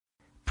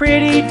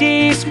Pretty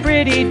Dees,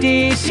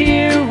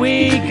 here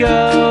we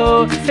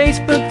go.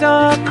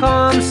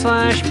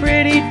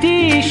 Facebook.com/Pretty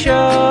Dees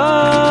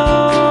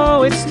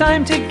Show. It's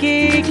time to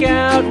geek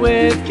out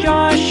with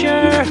Josh,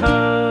 your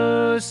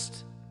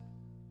host.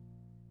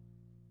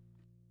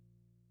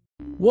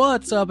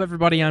 What's up,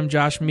 everybody? I'm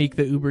Josh Meek,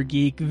 the Uber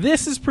Geek.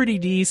 This is Pretty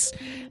Dees.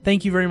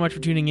 Thank you very much for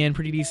tuning in.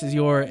 Pretty Dees is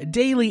your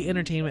daily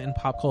entertainment and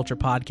pop culture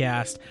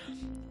podcast.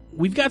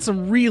 We've got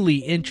some really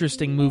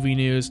interesting movie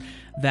news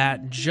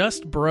that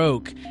just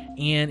broke,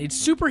 and it's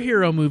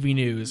superhero movie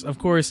news. Of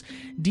course,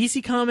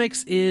 DC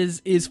Comics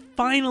is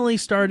finally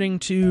starting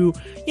to,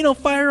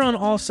 fire on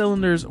all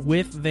cylinders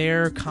with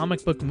their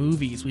comic book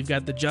movies. We've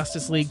got the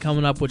Justice League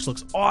coming up, which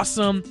looks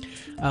awesome.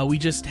 We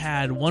just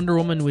had Wonder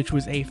Woman, which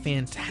was a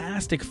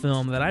fantastic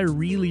film that I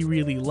really,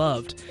 really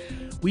loved.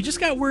 We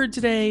just got word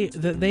today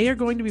that they are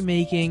going to be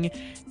making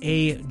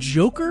a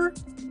Joker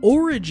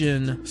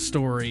origin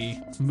story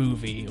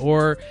movie,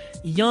 or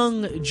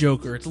young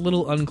Joker. It's a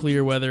little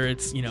unclear whether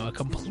it's, a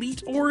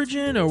complete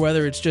origin or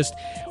whether it's just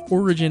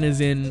origin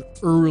as in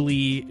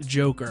early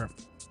Joker.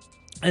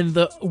 And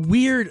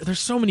there's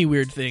so many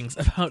weird things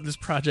about this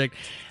project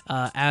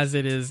as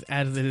it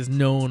is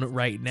known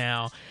right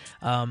now.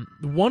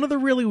 One of the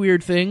really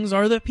weird things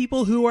are the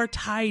people who are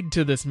tied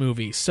to this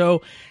movie.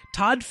 So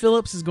Todd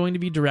Phillips is going to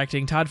be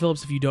directing. Todd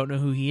Phillips, if you don't know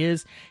who he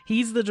is,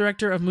 he's the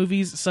director of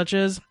movies such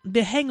as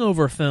the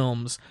Hangover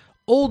films,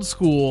 Old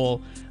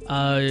School,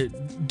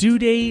 Due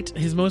Date.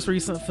 His most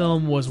recent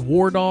film was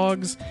War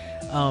Dogs.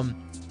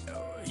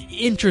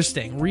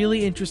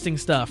 Really interesting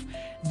stuff.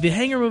 The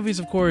Hangover movies,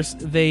 of course,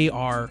 they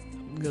are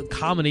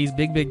comedies,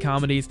 big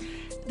comedies.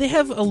 They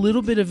have a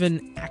little bit of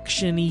an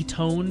action-y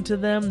tone to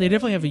them. They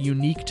definitely have a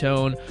unique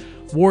tone.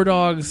 War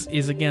Dogs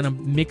is, again, a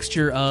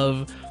mixture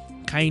of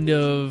kind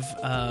of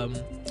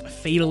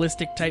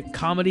fatalistic type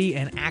comedy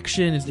and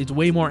action. It's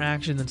way more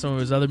action than some of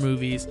his other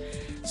movies.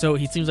 So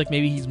it seems like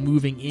maybe he's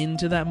moving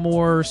into that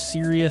more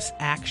serious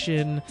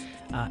action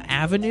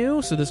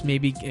avenue. So this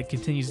maybe it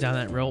continues down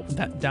that road.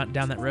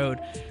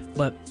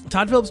 But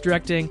Todd Phillips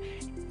directing.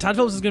 Todd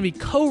Phillips is going to be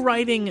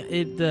co-writing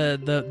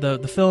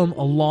the film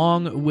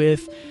along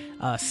with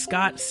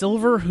Scott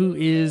Silver, who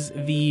is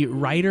the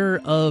writer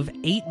of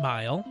 8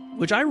 Mile,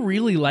 which I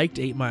really liked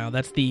 8 Mile.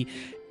 That's the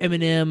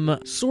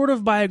Eminem sort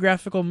of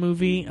biographical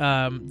movie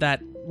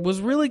that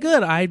was really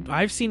good.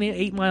 I've seen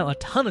 8 Mile a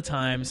ton of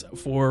times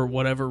for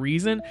whatever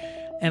reason,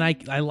 and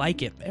I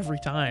like it every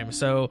time.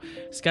 So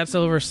Scott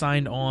Silver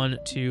signed on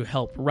to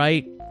help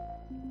write.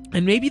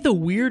 And maybe the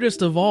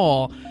weirdest of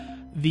all,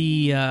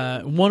 the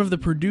one of the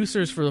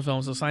producers for the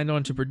film, so signed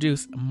on to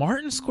produce,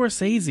 Martin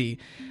Scorsese,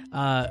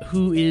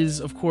 who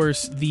is, of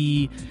course,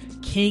 the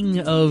king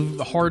of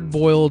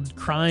hard-boiled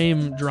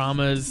crime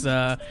dramas.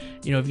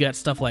 You've got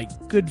stuff like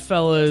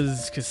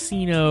Goodfellas,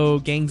 Casino,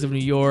 Gangs of New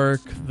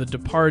York, The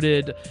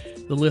Departed.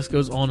 The list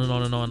goes on and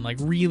on and on.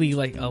 Really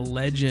a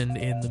legend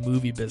in the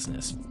movie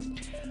business.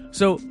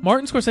 So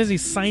Martin Scorsese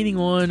signing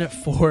on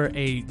for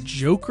a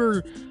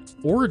Joker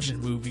origin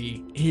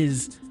movie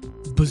is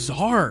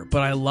bizarre,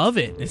 but I love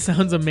it. It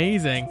sounds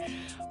amazing.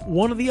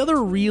 One of the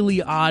other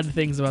really odd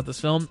things about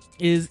this film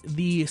is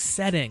the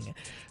setting.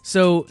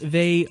 So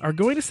they are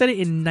going to set it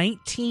in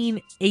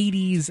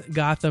 1980s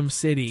Gotham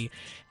City,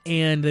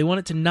 and they want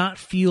it to not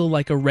feel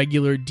like a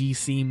regular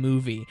DC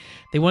movie.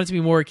 They want it to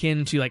be more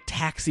akin to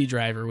Taxi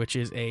Driver, which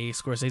is a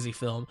Scorsese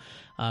film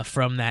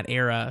from that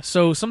era.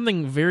 So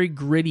something very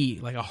gritty,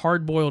 like a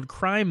hard-boiled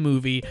crime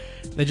movie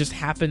that just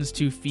happens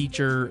to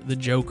feature the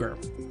Joker.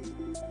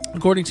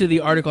 According to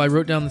the article, I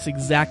wrote down this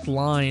exact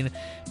line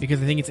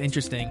because I think it's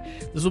interesting.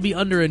 This will be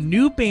under a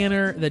new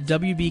banner that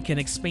WB can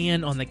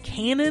expand on the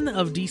canon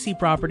of DC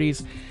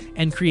properties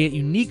and create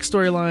unique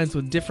storylines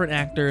with different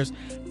actors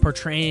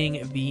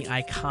portraying the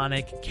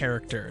iconic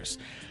characters.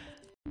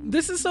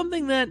 This is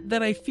something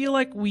that I feel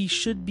like we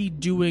should be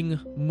doing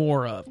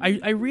more of.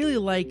 I really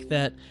like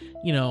that,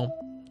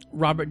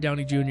 Robert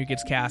Downey Jr.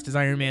 gets cast as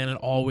Iron Man and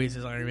always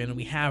as Iron Man, and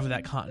we have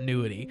that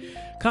continuity.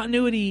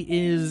 Continuity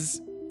is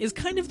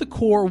kind of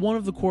one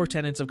of the core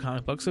tenets of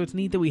comic books, so it's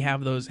neat that we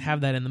have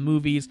that in the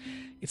movies.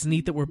 It's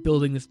neat that we're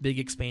building this big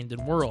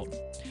expanded world.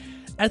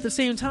 At the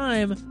same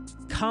time,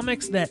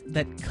 comics that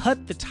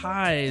cut the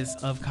ties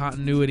of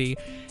continuity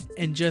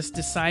and just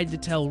decide to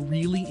tell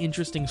really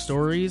interesting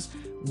stories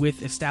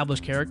with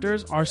established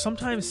characters are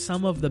sometimes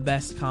some of the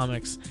best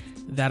comics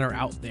that are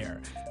out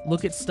there.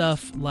 Look at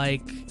stuff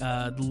like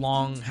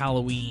Long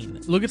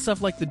Halloween. Look at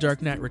stuff like The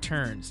Dark Knight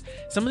Returns.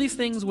 Some of these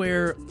things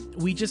where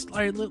we just, all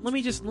right, let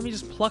me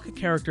just pluck a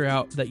character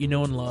out that you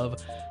know and love.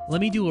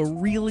 Let me do a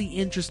really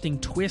interesting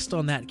twist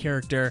on that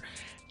character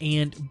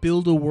and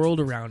build a world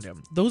around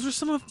him. Those are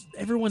some of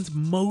everyone's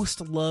most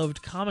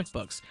loved comic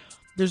books.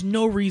 There's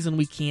no reason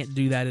we can't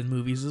do that in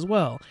movies as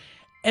well.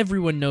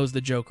 Everyone knows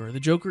the Joker. The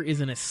Joker is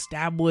an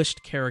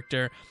established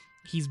character.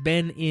 He's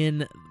been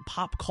in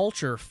pop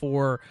culture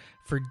for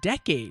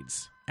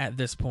decades at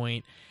this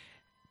point.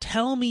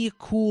 tell me a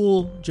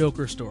cool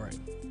Joker story.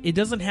 It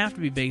doesn't have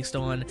to be based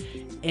on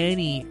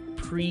any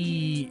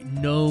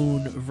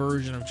pre-known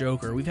version of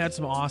Joker. We've had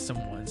some awesome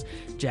ones.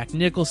 Jack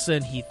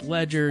Nicholson, Heath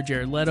Ledger,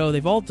 Jared Leto,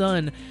 they've all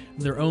done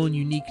their own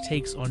unique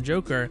takes on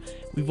Joker.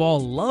 We've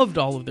all loved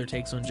all of their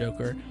takes on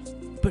Joker,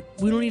 but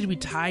we don't need to be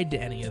tied to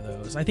any of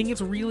those. I think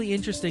it's really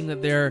interesting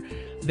that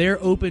they're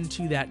open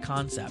to that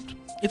concept.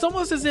 It's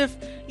almost as if,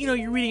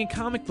 you're reading a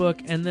comic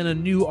book and then a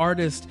new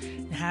artist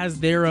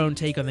has their own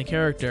take on the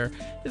character.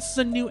 This is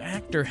a new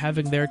actor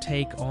having their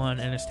take on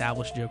an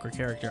established Joker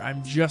character.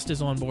 I'm just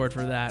as on board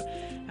for that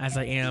as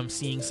I am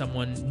seeing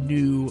someone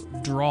new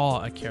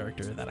draw a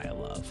character that I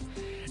love.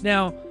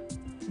 Now,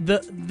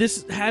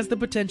 this has the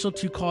potential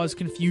to cause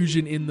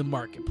confusion in the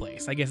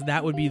marketplace. I guess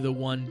that would be the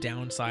one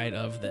downside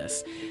of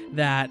this.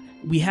 That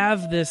we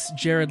have this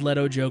Jared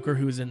Leto Joker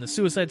who is in the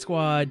Suicide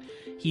Squad.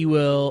 He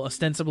will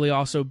ostensibly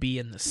also be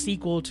in the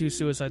sequel to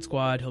Suicide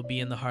Squad. He'll be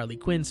in the Harley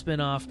Quinn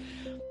spinoff.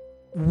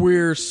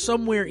 We're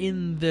somewhere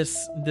in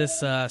this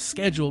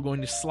schedule going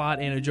to slot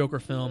in a Joker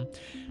film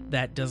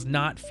that does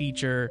not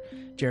feature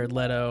Jared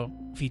Leto,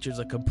 features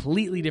a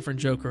completely different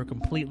Joker, a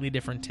completely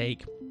different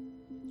take.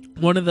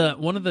 One of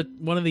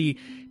the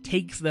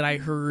takes that I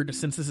heard,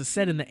 since this is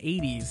set in the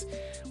 80s,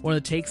 one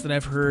of the takes that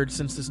I've heard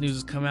since this news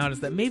has come out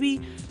is that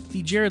maybe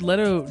the Jared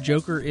Leto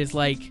Joker is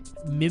like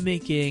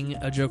mimicking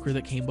a Joker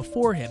that came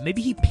before him.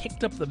 Maybe he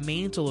picked up the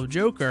mantle of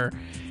Joker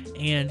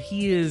and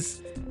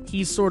he's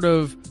sort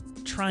of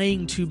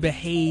trying to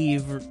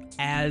behave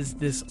as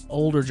this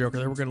older Joker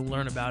that we're going to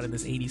learn about in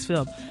this 80s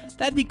film.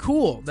 That'd be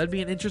cool. That'd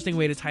be an interesting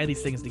way to tie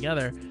these things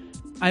together.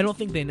 I don't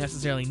think they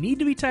necessarily need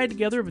to be tied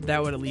together, but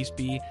that would at least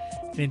be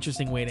an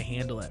interesting way to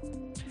handle it.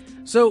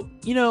 So,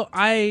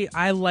 I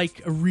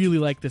really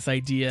like this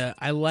idea.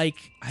 I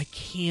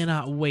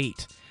cannot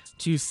wait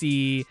to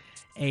see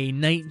a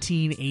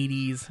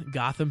 1980s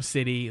Gotham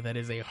City that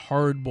is a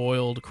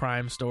hard-boiled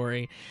crime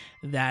story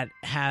that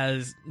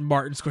has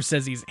Martin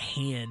Scorsese's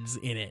hands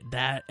in it.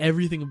 That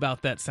everything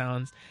about that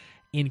sounds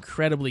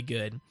incredibly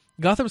good.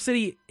 Gotham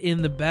City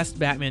in the best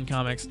Batman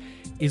comics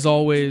is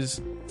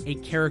always a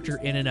character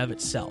in and of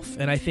itself.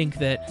 And I think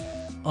that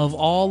of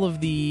all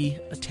of the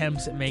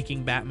attempts at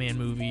making Batman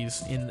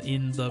movies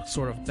in the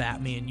sort of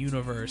Batman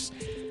universe,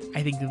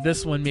 I think that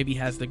this one maybe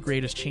has the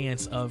greatest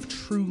chance of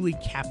truly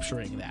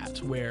capturing that,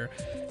 where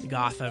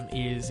Gotham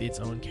is its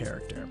own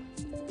character.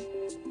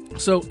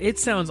 So it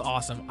sounds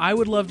awesome. I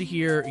would love to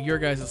hear your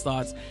guys'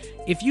 thoughts.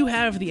 If you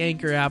have the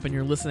Anchor app and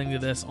you're listening to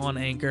this on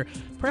Anchor,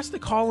 press the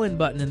call-in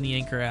button in the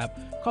Anchor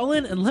app. Call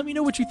in and let me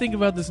know what you think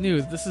about this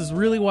news. This is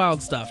really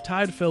wild stuff.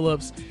 Todd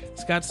Phillips,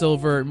 Scott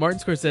Silver, Martin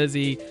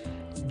Scorsese,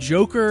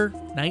 Joker,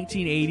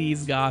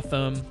 1980s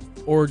Gotham,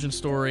 origin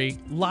story.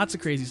 Lots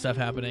of crazy stuff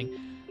happening.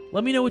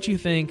 Let me know what you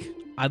think.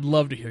 I'd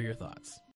love to hear your thoughts.